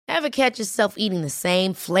Ever catch yourself eating the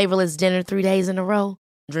same flavorless dinner 3 days in a row?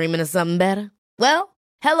 Dreaming of something better? Well,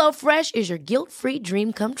 HelloFresh is your guilt-free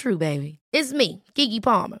dream come true, baby. It's me, Keke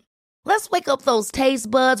Palmer. Let's wake up those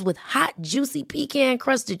taste buds with hot, juicy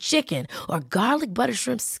pecan-crusted chicken or garlic butter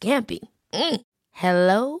shrimp scampi.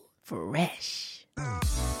 Hello Fresh.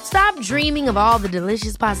 Stop dreaming of all the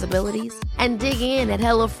delicious possibilities and dig in at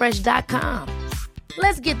HelloFresh.com.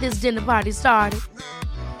 Let's get this dinner party started.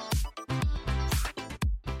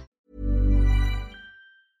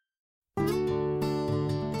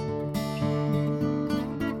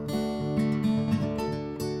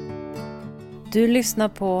 Du lyssnar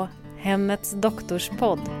på Hemmets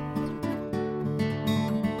Doktorspodd.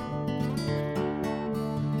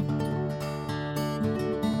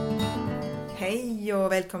 Hej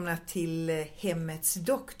och välkomna till Hemmets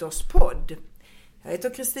Doktorspodd. Jag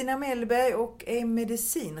heter Kristina Mellberg och är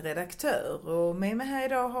medicinredaktör. Och med mig här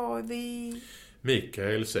idag har vi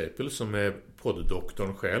Mikael Seipel som är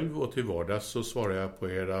podddoktorn själv, och till vardags så svarar jag på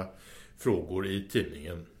era frågor i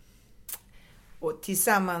tidningen. Och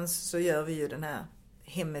tillsammans så gör vi ju den här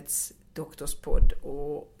Hemmets Doktorspodd.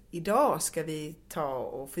 Och idag ska vi ta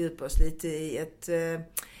och fördjupa oss lite i ett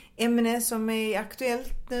ämne som är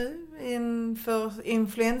aktuellt nu inför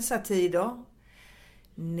influensatider.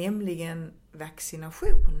 Nämligen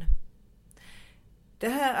vaccination. Det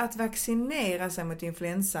här att vaccinera sig mot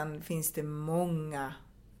influensan finns det många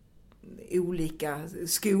olika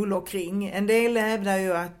skolor kring. En del hävdar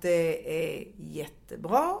ju att det är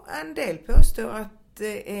jättebra. En del påstår att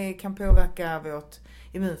det kan påverka vårt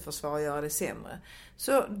immunförsvar och göra det sämre.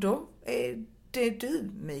 Så då är det du,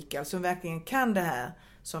 Mikael, som verkligen kan det här,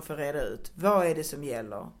 som får reda ut. Vad är det som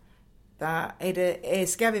gäller?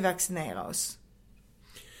 Ska vi vaccinera oss?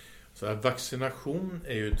 Så att vaccination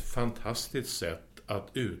är ju ett fantastiskt sätt att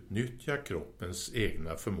utnyttja kroppens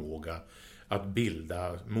egna förmåga att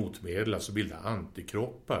bilda motmedel, alltså bilda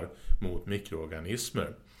antikroppar mot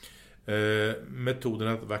mikroorganismer. Metoden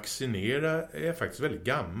att vaccinera är faktiskt väldigt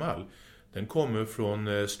gammal. Den kommer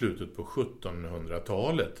från slutet på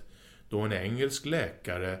 1700-talet, då en engelsk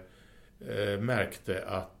läkare märkte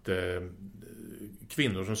att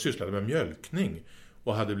kvinnor som sysslade med mjölkning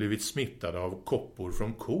och hade blivit smittade av koppor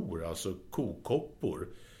från kor, alltså kokoppor,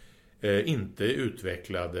 inte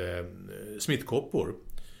utvecklade smittkoppor.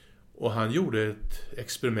 Och han gjorde ett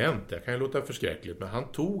experiment, det kan ju låta förskräckligt, men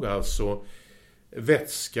han tog alltså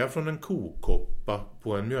vätska från en kokoppa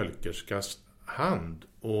på en mjölkerskas hand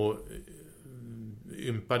och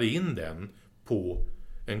ympade in den på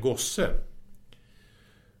en gosse.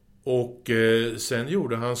 Och sen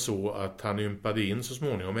gjorde han så att han ympade in så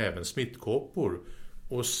småningom även smittkoppor,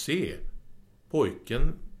 och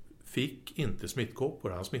pojken fick inte smittkoppor,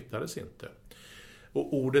 han smittades inte.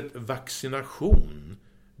 Och ordet vaccination,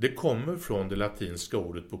 det kommer från det latinska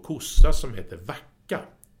ordet på kossa som heter vacca.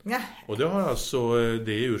 Ja. Och det har alltså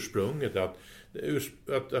det ursprunget att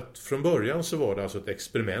från början så var det alltså ett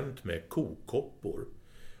experiment med kokoppor.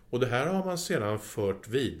 Och det här har man sedan fört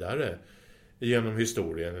vidare genom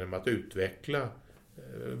historien genom att utveckla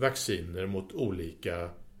vacciner mot olika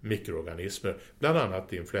mikroorganismer, bland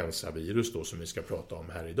annat influensavirus då, som vi ska prata om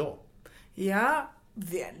här idag. Ja,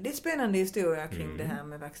 väldigt spännande historia kring det här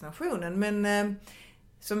med vaccinationen. Men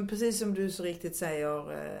precis som du så riktigt säger,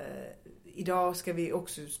 idag ska vi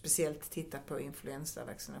också speciellt titta på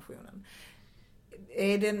influensavaccinationen.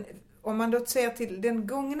 Om man då ser till den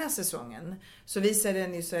gångna säsongen, så visar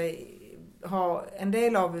den ju sig ha en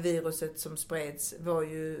del av viruset som spreds var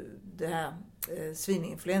ju det här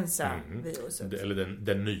svininfluensaviruset. Eller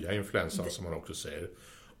den nya influensan som man också säger.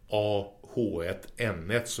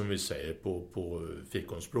 AH1N1 som vi säger på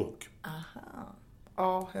fikonspråk. Aha.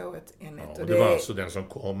 AH1N1. Ja, och det var alltså den som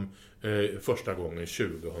kom första gången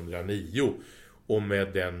 2009. Och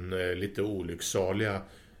med den lite olycksaliga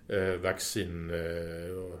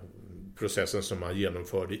vaccinprocessen som man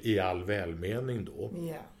genomförde i all välmening då.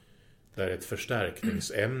 Ja. Där ett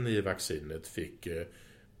förstärkningsämne i vaccinet fick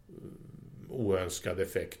oönskad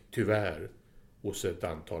effekt, tyvärr, hos ett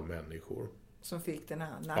antal människor. Som fick den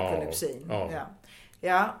här narkolepsin. Ja.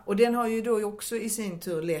 Ja, och den har ju då också i sin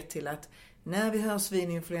tur lett till att när vi hör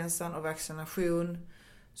svininfluensan och vaccination,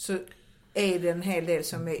 så är det en hel del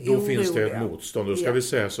som är oroliga. Då finns det ett motstånd. Då ska vi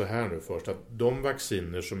säga så här nu först, att de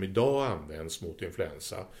vacciner som idag används mot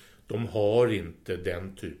influensa, de har inte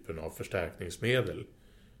den typen av förstärkningsmedel.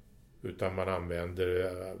 Utan man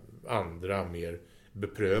använder andra mer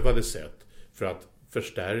beprövade sätt för att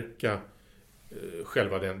förstärka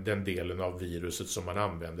själva den delen av viruset som man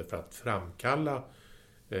använder för att framkalla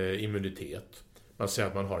immunitet. Man säger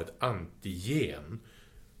att man har ett antigen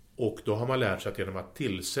Och då har man lärt sig att genom att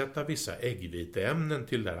tillsätta vissa äggviteämnen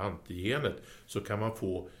till det här antigenet så kan man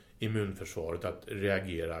få immunförsvaret att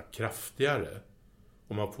reagera kraftigare.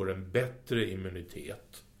 Och man får en bättre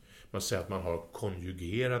immunitet. Man säger att man har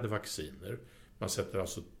konjugerade vacciner. Man sätter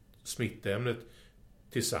alltså smittämnet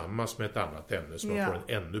tillsammans med ett annat ämne så man får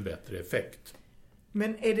en ännu bättre effekt.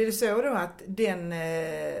 Men är det så då att den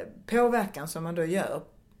påverkan som man då gör,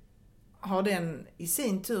 har den i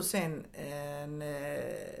sin tur sen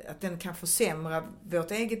att den kan försämra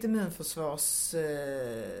vårt eget immunförsvars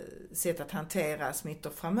sätt att hantera smittor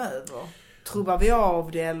framöver? Trubbar vi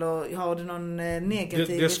av det eller har det någon negativ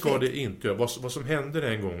effekt? Det ska det inte göra. Vad som hände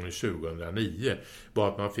den gången 2009 var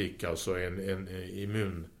att man fick alltså en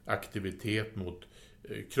immunaktivitet mot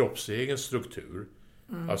kroppsegen struktur.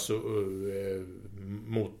 Alltså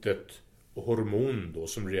mot ett hormon då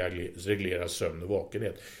som reglerar sömn och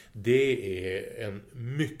vakenhet. Det är en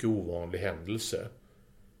mycket ovanlig händelse.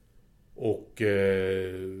 Och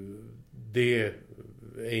det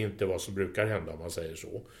är inte vad som brukar hända om man säger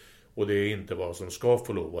så. Och det är inte vad som ska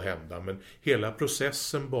få lov att hända. Men hela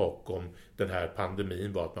processen bakom den här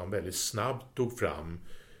pandemin var att man väldigt snabbt tog fram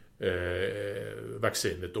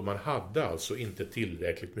vaccinet. Och man hade alltså inte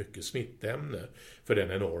tillräckligt mycket smittämne för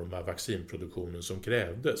den enorma vaccinproduktionen som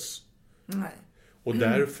krävdes. Nej. Och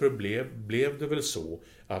därför blev det väl så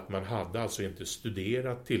att man hade alltså inte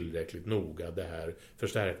studerat tillräckligt noga det här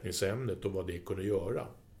förstärkningsämnet och vad det kunde göra.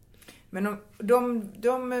 Men om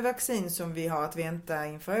de vaccin som vi har att vänta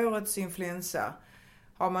inför årets influensa,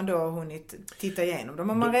 har man då hunnit titta igenom? De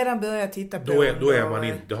har man redan börjat titta på.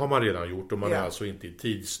 Det har man redan gjort och man är alltså inte i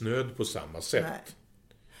tidsnöd på samma sätt. Nej.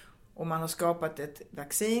 Och man har skapat ett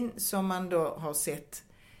vaccin som man då har sett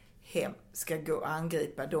ska gå och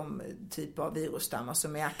angripa de typer av virusstammar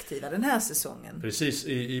som är aktiva den här säsongen. Precis,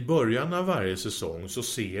 i början av varje säsong så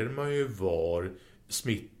ser man ju var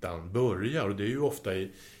smittan börjar och det är ju ofta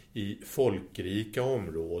i folkrika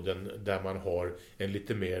områden där man har en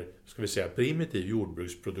lite mer, ska vi säga, primitiv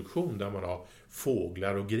jordbruksproduktion där man har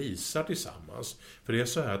fåglar och grisar tillsammans. För det är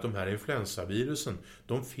så här att de här influensavirusen,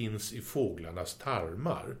 de finns i fåglarnas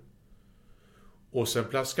tarmar. Och sen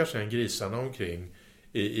plaskar sen grisarna omkring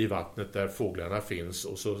i vattnet där fåglarna finns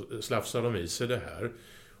och så slafsar de i sig det här.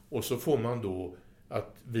 Och så får man då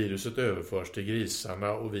att viruset överförs till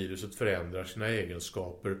grisarna och viruset förändrar sina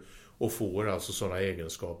egenskaper och får alltså sådana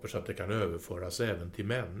egenskaper så att det kan överföras även till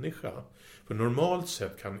människa. För normalt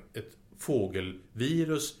sett kan ett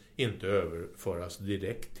fågelvirus inte överföras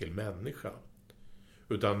direkt till människa.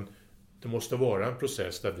 Utan det måste vara en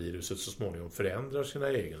process där viruset så småningom förändrar sina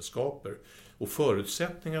egenskaper. Och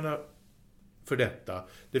förutsättningarna för detta,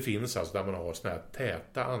 det finns alltså där man har såna här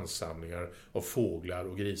täta ansamlingar av fåglar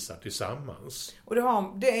och grisar tillsammans. Och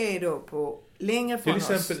det är då på längre från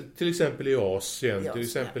oss. Till exempel i Asien, till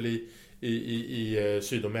exempel i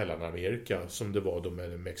Syd- och Mellanamerika som det var då med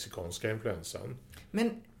den mexikanska influensan.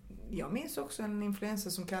 Men jag minns också en influensa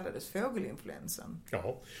som kallades fågelinfluensan.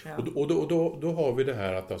 Ja. Och då har vi det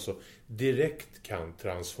här att alltså direkt kan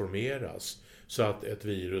transformeras så att ett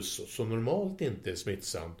virus som normalt inte är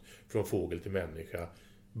smittsamt från fågel till människa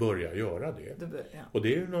börjar göra det. Och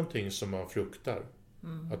det är ju någonting som man fruktar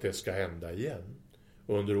att det ska hända igen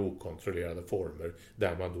under okontrollerade former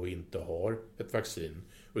där man då inte har ett vaccin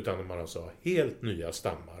utan man alltså har helt nya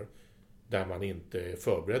stammar där man inte är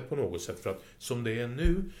förberedd på något sätt. För att som det är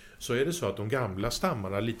nu så är det så att de gamla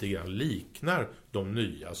stammarna lite grann liknar de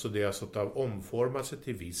nya. Så det är alltså att de omformar sig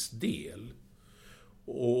till viss del.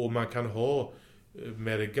 Och man kan ha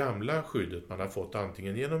med det gamla skyddet man har fått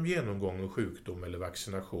antingen genom genomgången sjukdom eller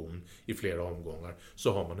vaccination i flera omgångar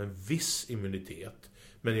så har man en viss immunitet.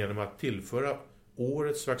 Men genom att tillföra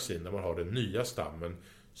årets vaccin där man har den nya stammen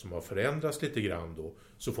som har förändrats lite grann då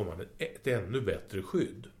så får man ett ännu bättre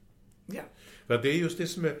skydd. Ja. För det är just det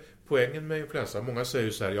som är poängen med influensa. Många säger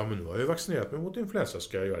ju så här, ja men nu har jag vaccinerat mig mot influensa,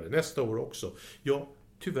 ska jag göra det nästa år också? Ja,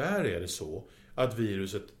 tyvärr är det så att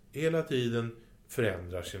viruset hela tiden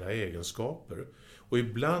förändrar sina egenskaper. Och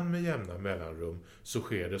ibland med jämna mellanrum så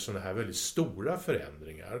sker det såna här väldigt stora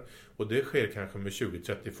förändringar. Och det sker kanske med 20,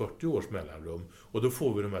 30, 40 års mellanrum. Och då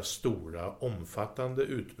får vi de här stora omfattande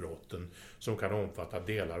utbrotten som kan omfatta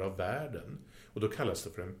delar av världen. Och då kallas det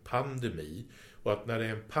för en pandemi. Och att när det är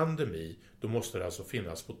en pandemi då måste det alltså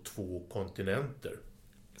finnas på 2 kontinenter.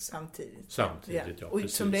 Samtidigt, ja. Och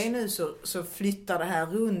precis. som det är nu så flyttar det här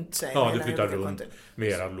runt sig. Ja, det flyttar runt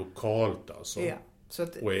mera lokalt alltså. Ja. Så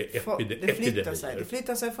att och det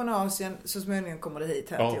flyttar sig från Asien, så småningom kommer det hit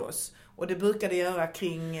här till oss. Och det brukar det göra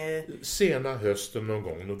kring... Sena hösten någon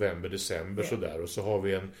gång, november, december sådär. Och så har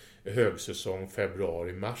vi en högsäsong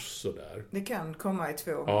februari, mars sådär. Det kan komma i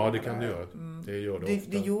 2 månader. Ja, det kan det göra. Det gör det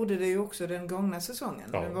ofta. Det gjorde det ju också den gångna säsongen.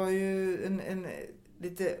 Ja. Det var ju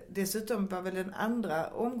lite... Dessutom var väl den andra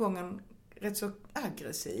omgången rätt så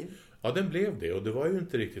aggressiv. Ja, den blev det och det var ju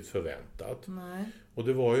inte riktigt förväntat. Nej. Och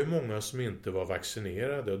det var ju många som inte var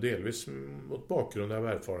vaccinerade och delvis mot bakgrund av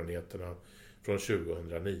erfarenheterna från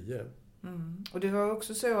 2009. Och det var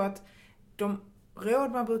också så att de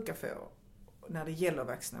råd man brukar få när det gäller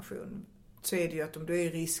vaccination, så är det ju att om du är i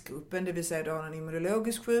riskgruppen, det vill säga du har en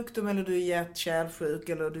immunologisk sjukdom eller du är hjärt-kärlsjuk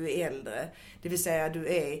eller du är äldre, det vill säga du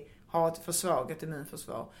har ett försvagat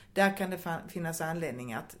immunförsvar, där kan det finnas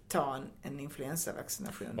anledning att ta en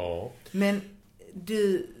influensavaccination. Ja. Men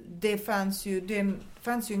det fanns ju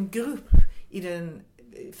en grupp i den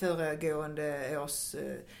föregående års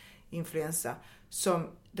influensa som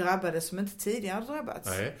drabbades som inte tidigare drabbats.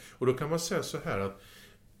 Nej, och då kan man säga så här att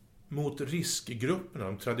mot riskgrupperna,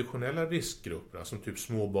 de traditionella riskgrupperna som typ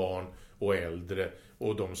små barn och äldre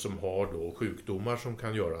och de som har då sjukdomar som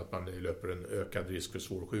kan göra att man löper en ökad risk för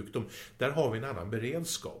svår sjukdom, där har vi en annan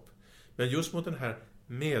beredskap. Men just mot den här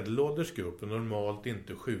medelålders gruppen, normalt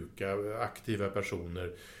inte sjuka, aktiva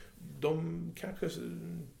personer, de kanske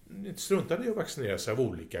inte struntade i att vaccinera sig av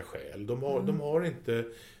olika skäl. De har inte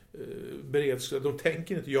beredskap, de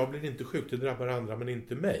tänker inte, jag blir inte sjuk, det drabbar andra men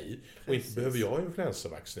inte mig. Precis. Och inte behöver jag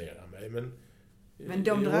influensavaccinera mig. Men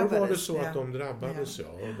de drabbades. Var det så att de drabbades,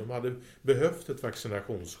 ja. De hade behövt ett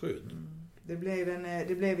vaccinationsskydd. Det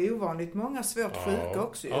blev ovanligt många svårt sjuka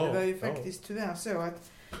också. Det var ju faktiskt tyvärr så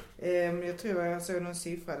att jag tror jag såg någon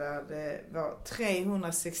siffra där det var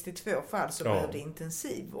 362 fall som behövde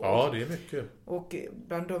intensivvård. Ja, det är mycket. Och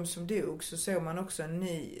bland de som dog så såg man också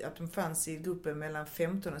att de fanns i gruppen mellan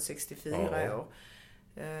 15 och 64 år.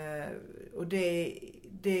 Och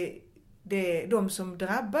de som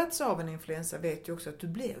drabbats av en influensa vet ju också att du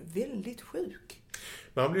blir väldigt sjuk.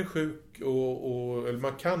 Man blir sjuk eller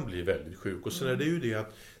man kan bli väldigt sjuk. Och sen är det ju det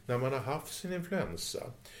att när man har haft sin influensa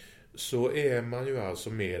så är man ju alltså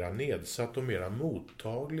mera nedsatt och mera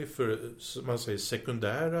mottaglig för, man säger,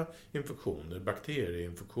 sekundära infektioner,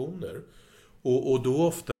 bakterieinfektioner. Och då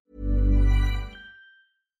ofta...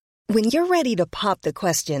 When you're ready to pop the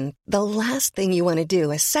question, the last thing you want to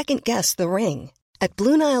do is second guess the ring. At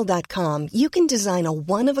BlueNile.com you can design a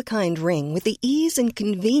one-of-a-kind ring with the ease and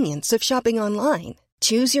convenience of shopping online.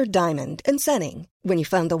 Choose your diamond and setting. When you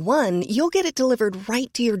find the one, you'll get it delivered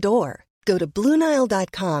right to your door. Go to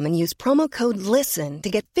BlueNile.com and use promo code LISTEN to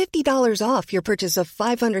get $50 off your purchase of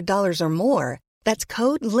 $500 or more. That's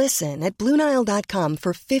code LISTEN at BlueNile.com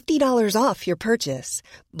for $50 off your purchase.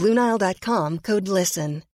 BlueNile.com, code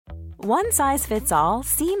LISTEN. One size fits all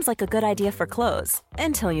seems like a good idea for clothes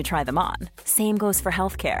until you try them on. Same goes for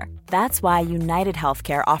healthcare. That's why United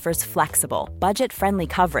Healthcare offers flexible, budget-friendly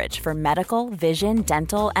coverage for medical, vision,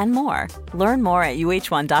 dental, and more. Learn more at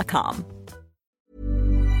uh1.com.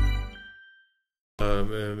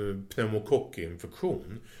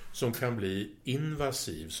 Pneumokockinfektion som kan bli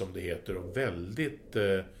invasiv, som det heter, och väldigt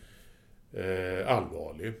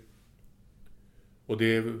allvarlig. Och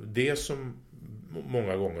det är det som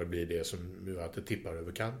många gånger blir det som att det tippar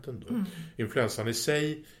över kanten då. Influensan i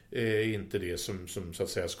sig är inte det som så att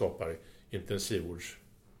säga skapar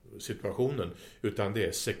intensivvårdssituationen, utan det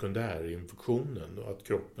är sekundärinfektionen och att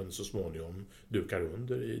kroppen så småningom dukar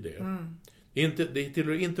under i det. Det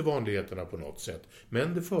tillhör inte vanligheterna på något sätt,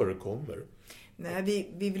 men det förekommer.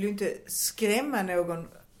 Nej, vi vill ju inte skrämma någon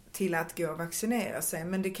till att gå och vaccinera sig,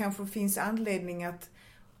 men det kanske finns anledning att,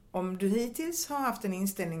 om du hittills har haft en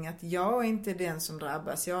inställning att jag är inte den som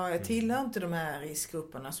drabbas, jag tillhör inte de här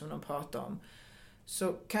riskgrupperna som de pratar om,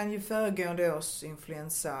 så kan ju föregående års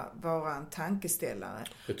influensa vara en tankeställare.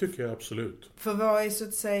 Det tycker jag absolut. För vad är så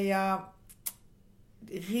att säga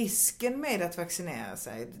risken med att vaccinera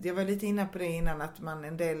sig? Jag var lite inne på det innan, att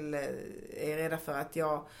en del är rädda för att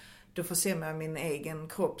då försämrar min egen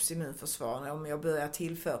kropps immunförsvar om jag börjar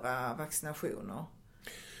tillföra vaccinationer.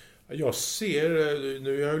 Jag ser,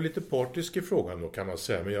 nu är jag ju lite partisk i frågan då kan man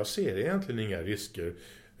säga, men jag ser egentligen inga risker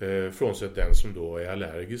frånsett den som då är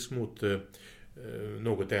allergisk mot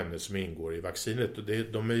något ämne som ingår i vaccinet. Och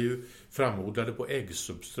de är ju framodlade på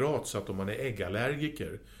äggsubstrat, så att om man är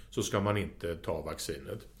äggallergiker så ska man inte ta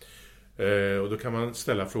vaccinet. Och då kan man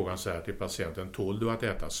ställa frågan så här till patienten: tål du att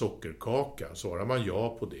äta sockerkaka? Svarar man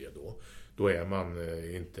ja på det då är man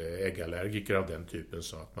inte äggallergiker av den typen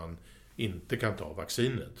så att man inte kan ta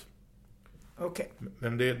vaccinet. Okay.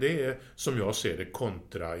 Men det är, som jag ser det,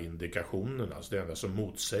 kontraindikationen, alltså det enda som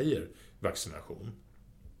motsäger vaccination.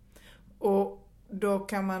 Och då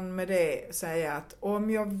kan man med det säga att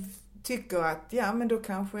om jag tycker att men då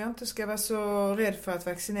kanske jag inte ska vara så rädd för att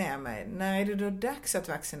vaccinera mig. När är det då dags att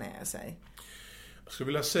vaccinera sig? Jag skulle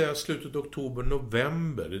vilja säga slutet oktober,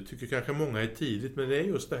 november. Det tycker kanske många är tidigt, men det är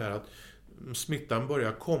just det här att smittan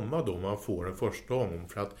börjar komma då man får en första omgång.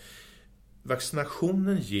 För att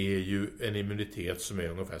vaccinationen ger ju en immunitet som är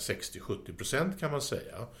ungefär 60-70% kan man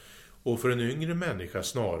säga. Och för en yngre människa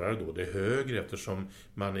snarare då det är högre, eftersom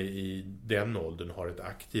man i den åldern har ett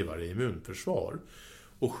aktivare immunförsvar.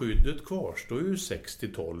 Och skyddet kvarstår ju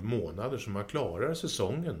 6-12 månader, så man klarar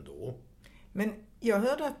säsongen då. Men jag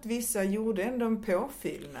hörde att vissa gjorde ändå en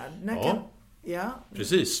påfyllnad.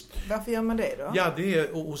 Precis. Varför gör man det då? Ja, det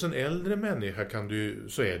är, och hos en äldre människa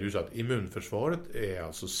så är det ju så att immunförsvaret är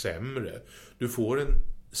alltså sämre. Du får en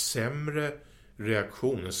sämre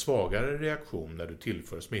reaktion, en svagare reaktion när du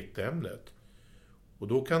tillför smittämnet. Och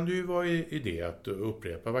då kan det ju vara idé att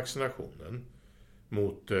upprepa vaccinationen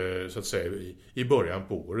mot, så att säga, i början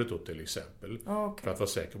på året då till exempel. Okay. För att vara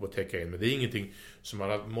säker på att täcka in. Men det är ingenting som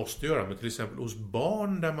man måste göra. Men till exempel hos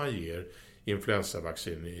barn där man ger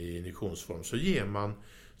influensavaccin i injektionsform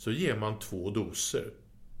så ger man 2 doser.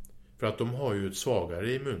 För att de har ju ett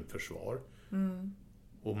svagare immunförsvar. Mm.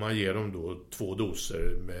 Och man ger dem då 2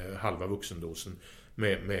 doser med halva vuxendosen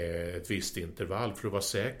med ett visst intervall för att vara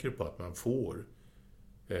säker på att man får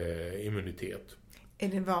immunitet. Är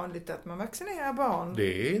det vanligt att man vaccinerar barn?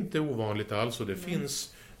 Det är inte ovanligt alls, och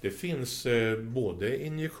det finns både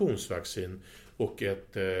injektionsvaccin och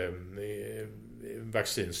ett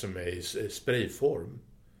vaccin som är i sprayform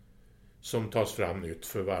som tas fram nytt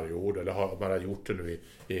för varje år, eller man har gjort det nu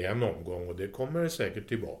i en omgång, och det kommer säkert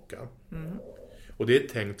tillbaka. Mm. Och det är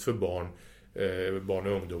tänkt för barn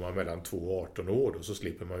och ungdomar mellan 2 och 18 år, och så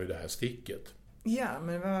slipper man ju det här sticket. Ja,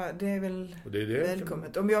 men det är väl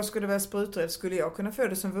välkommet. Om jag skulle vara spruträdd, skulle jag kunna få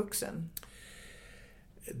det som vuxen?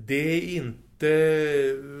 Det är inte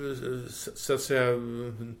så att säga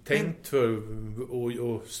tänkt för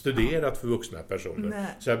och studerat för vuxna personer.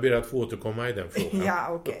 Nej. Så jag ber att få återkomma i den frågan. Ja,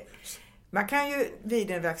 okej. Man kan ju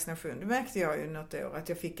vid en vaccination, det märkte jag ju något år, att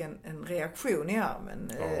jag fick en reaktion i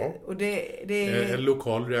armen. Ja. Och det är en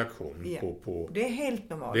lokal reaktion. Ja. På det är helt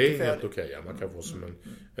normalt. Det är helt okej. Man kan få som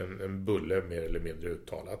en bulle mer eller mindre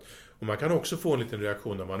uttalat. Och man kan också få en liten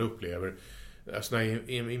reaktion när man upplever, alltså när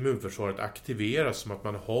immunförsvaret aktiveras, som att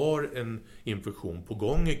man har en infektion på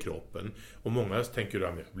gång i kroppen. Och många tänker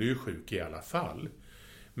att jag blir ju sjuk i alla fall.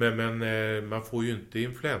 Men man får ju inte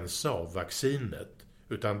influensa av vaccinet.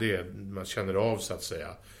 Utan man känner av, så att säga,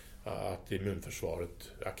 att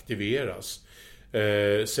immunförsvaret aktiveras.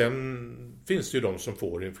 Sen finns det ju de som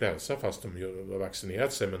får influensa fast de har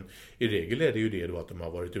vaccinerat sig. Men i regel är det ju det då att de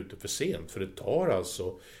har varit ute för sent. För det tar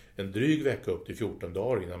alltså en dryg vecka upp till 14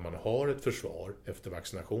 dagar innan man har ett försvar efter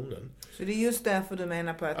vaccinationen. Så det är just därför du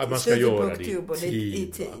menar på att man ska göra det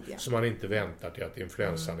i tid. Ja. Så man inte väntar till att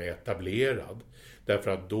influensan är etablerad.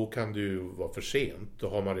 Därför att då kan det ju vara för sent. Då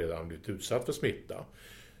har man redan blivit utsatt för smitta.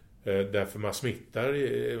 Därför man smittar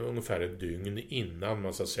ungefär ett dygn innan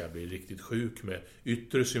man, så att säga, blir riktigt sjuk med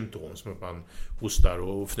yttre symptom som att man hostar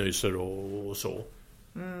och fnyser och så.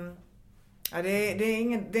 Mm. Ja, det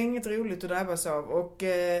är inget roligt att drabbas av. Och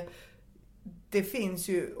det finns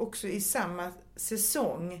ju också i samma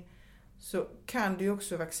säsong, så kan du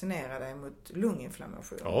också vaccinera dig mot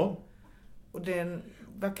lunginflammation. Ja. Och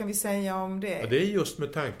vad kan vi säga om det? Ja, det är just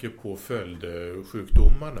med tanke på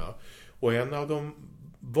följdsjukdomarna. Och en av de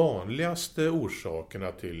vanligaste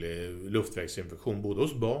orsakerna till luftvägsinfektion både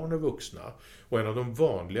hos barn och vuxna, och en av de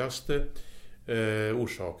vanligaste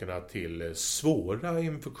orsakerna till svåra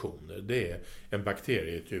infektioner, det är en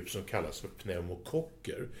bakterietyp som kallas för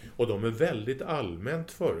pneumokocker, och de är väldigt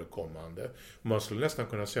allmänt förekommande. Och man skulle nästan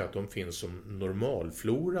kunna säga att de finns som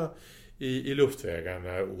normalflora i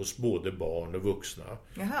luftvägarna hos både barn och vuxna.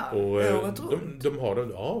 Jaha, och de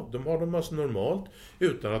har dem alltså normalt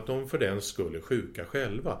utan att de för den skulle sjuka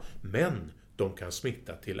själva. Men de kan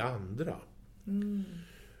smitta till andra. Mm.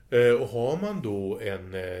 Och har man då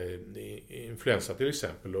en influensa till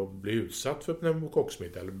exempel och blir utsatt för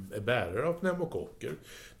pneumokocksmitta eller är bärare av pneumokocker,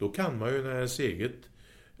 då kan man ju, när ens eget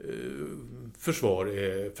försvar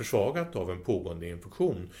är försvagat av en pågående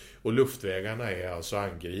infektion och luftvägarna är alltså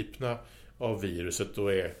angripna av viruset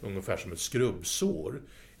och är ungefär som ett skrubbsår.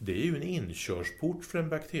 Det är ju en inkörsport för en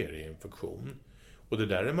bakterieinfektion. Och det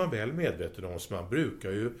där är man väl medveten om, så man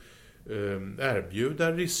brukar ju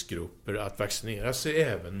erbjuda riskgrupper att vaccinera sig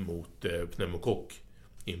även mot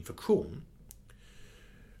pneumokockinfektion.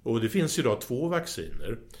 Och det finns idag 2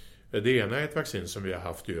 vacciner. Det ena är ett vaccin som vi har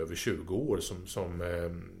haft i över 20 år som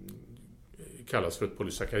kallas för ett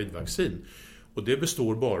polysackaridvaccin. Och det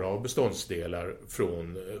består bara av beståndsdelar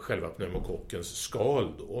från själva pneumokockens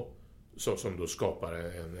skal då, som då skapar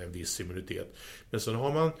en viss immunitet. Men sen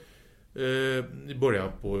har man i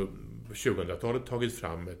början på 2000-talet tagit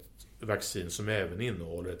fram ett vaccin som även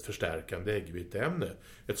innehåller ett förstärkande äggviteämne,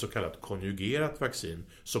 ett så kallat konjugerat vaccin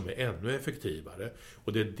som är ännu effektivare.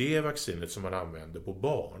 Och det är det vaccinet som man använder på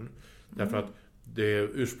barn. Därför att det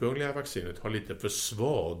ursprungliga vaccinet har lite för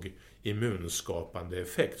svag immunskapande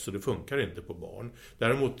effekt, så det funkar inte på barn.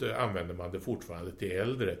 Däremot använder man det fortfarande till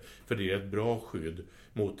äldre, för det är ett bra skydd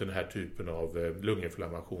mot den här typen av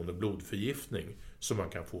lunginflammation och blodförgiftning som man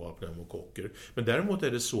kan få av pneumokocker. Men däremot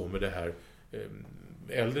är det så med det här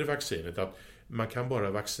äldre vaccinet att man kan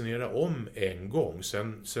bara vaccinera om en gång.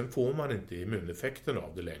 Sen får man inte immuneffekten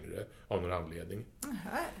av det längre av någon anledning.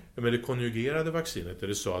 Men det konjugerade vaccinet är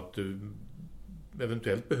det så att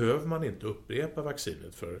eventuellt behöver man inte upprepa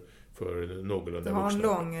vaccinet för någorlunda vuxna. Det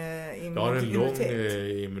har en lång immunitet. Ja, en lång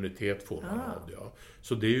immunitet får man av det. Ja.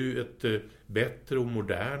 Så det är ju ett bättre och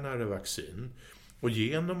modernare vaccin. Och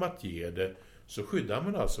genom att ge det så skyddar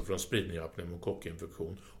man alltså från spridning av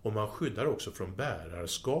pneumokockinfektion, och man skyddar också från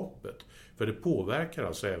bärarskapet. För det påverkar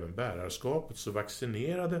alltså även bärarskapet, så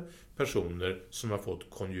vaccinerade personer som har fått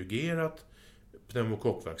konjugerat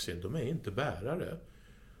pneumokockvaccin, de är inte bärare.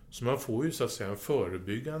 Så man får ju så att säga en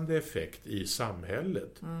förebyggande effekt i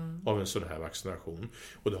samhället av en sån här vaccination.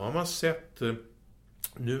 Och då har man sett,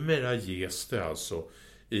 numera ges det alltså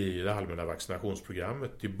i det allmänna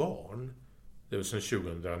vaccinationsprogrammet till barn. Det var sedan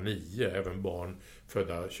 2009, även barn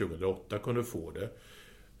födda 2008 kunde få det.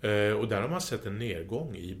 Och där har man sett en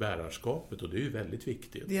nedgång i bärarskapet, och det är ju väldigt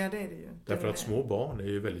viktigt. Ja, det är det ju. Därför att små barn är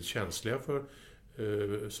ju väldigt känsliga för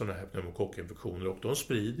sådana här pneumokockinfektioner, och de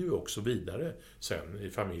sprider ju också vidare sen i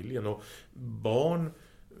familjen. Och barn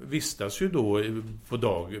vistas ju då på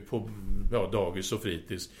dagis och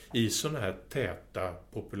fritids i sådana här täta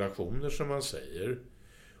populationer som man säger.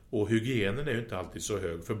 Och hygienen är ju inte alltid så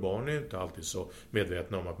hög, för barn är ju inte alltid så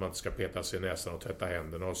medvetna om att man ska peta sig i näsan och tvätta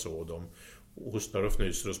händerna och så. De hostar och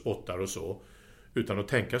fnyser och spottar och så, utan att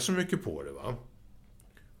tänka så mycket på det, va?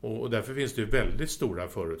 Och därför finns det ju väldigt stora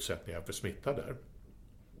förutsättningar för smitta där.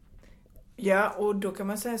 Ja, och då kan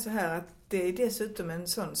man säga så här att det är dessutom en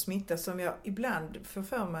sån smitta som jag ibland får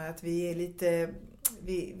för mig att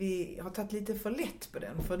vi har tagit lite för lätt på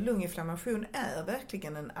den. För lunginflammation är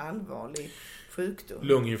verkligen en allvarlig sjukdom.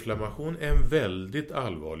 Lunginflammation är en väldigt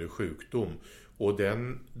allvarlig sjukdom. Och det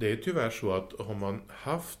är tyvärr så att har man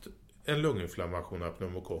haft en lunginflammation av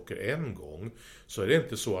pneumokocker en gång, så är det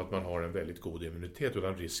inte så att man har en väldigt god immunitet,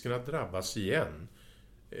 utan risken att drabbas igen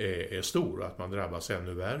är stor, att man drabbas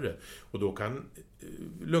ännu värre. Och då kan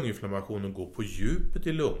lunginflammationen gå på djupet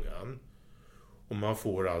i lungan, och man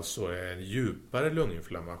får alltså en djupare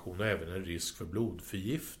lunginflammation och även en risk för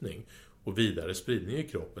blodförgiftning och vidare spridning i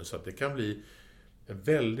kroppen, så att det kan bli en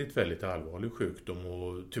väldigt, väldigt allvarlig sjukdom.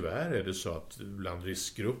 Och tyvärr är det så att bland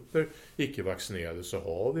riskgrupper icke-vaccinerade så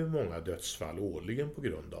har vi många dödsfall årligen på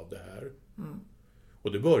grund av det här.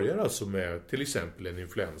 Och det börjar alltså med till exempel en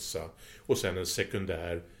influensa och sen en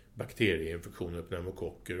sekundär bakterieinfektion med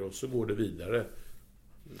pneumokocker, och så går det vidare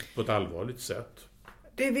på ett allvarligt sätt.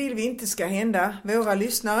 Det vill vi inte ska hända våra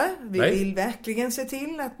lyssnare. Vi vill verkligen se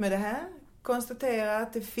till att med det här konstatera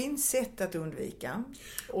att det finns sätt att undvika.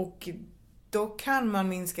 Och då kan man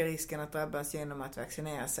minska risken att drabbas genom att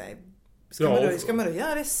vaccinera sig. Ska man då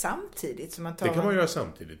göra det samtidigt som man tar? Det kan man göra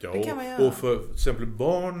samtidigt, ja. Det kan man göra. Och för exempel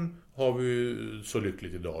barn har vi ju så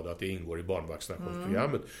lyckligt idag att det ingår i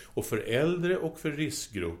barnvaccinationsprogrammet. Och för äldre och för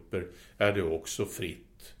riskgrupper är det också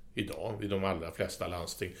fritt idag i de allra flesta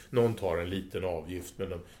landsting. Någon tar en liten avgift,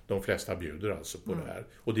 men de flesta bjuder alltså på det här.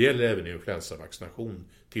 Och det gäller även influensavaccination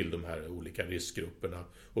till de här olika riskgrupperna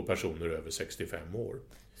och personer över 65 år.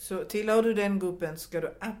 Så tillhör du den gruppen ska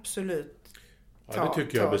du absolut det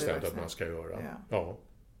tycker jag bestämt att man ska göra.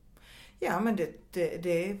 Ja, men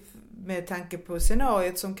det med tanke på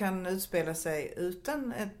scenariet som kan utspela sig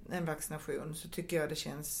utan en vaccination, så tycker jag det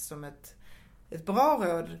känns som ett bra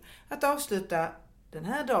råd att avsluta den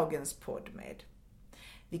här dagens podd med.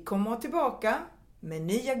 Vi kommer tillbaka med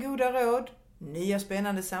nya goda råd, nya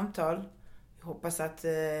spännande samtal. Jag hoppas att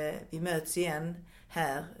vi möts igen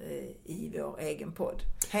här i vår egen podd.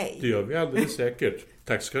 Hej! Det gör vi alldeles säkert.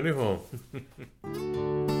 Tack ska ni ha.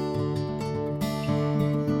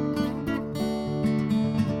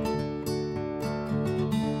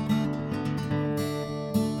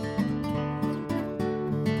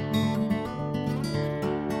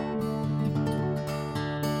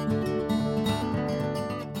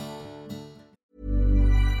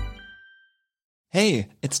 Hey,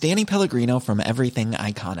 it's Danny Pellegrino from Everything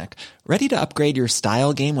Iconic. Ready to upgrade your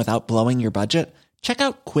style game without blowing your budget? Check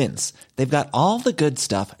out Quince. They've got all the good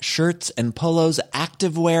stuff, shirts and polos,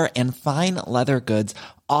 activewear, and fine leather goods,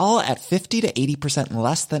 all at 50 to 80%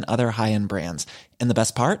 less than other high-end brands. And the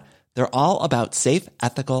best part? They're all about safe,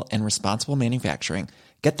 ethical, and responsible manufacturing.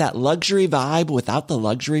 Get that luxury vibe without the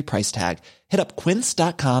luxury price tag. Hit up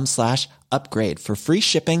quince.com/upgrade for free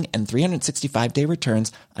shipping and 365-day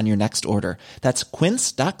returns on your next order. That's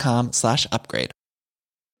quince.com/upgrade.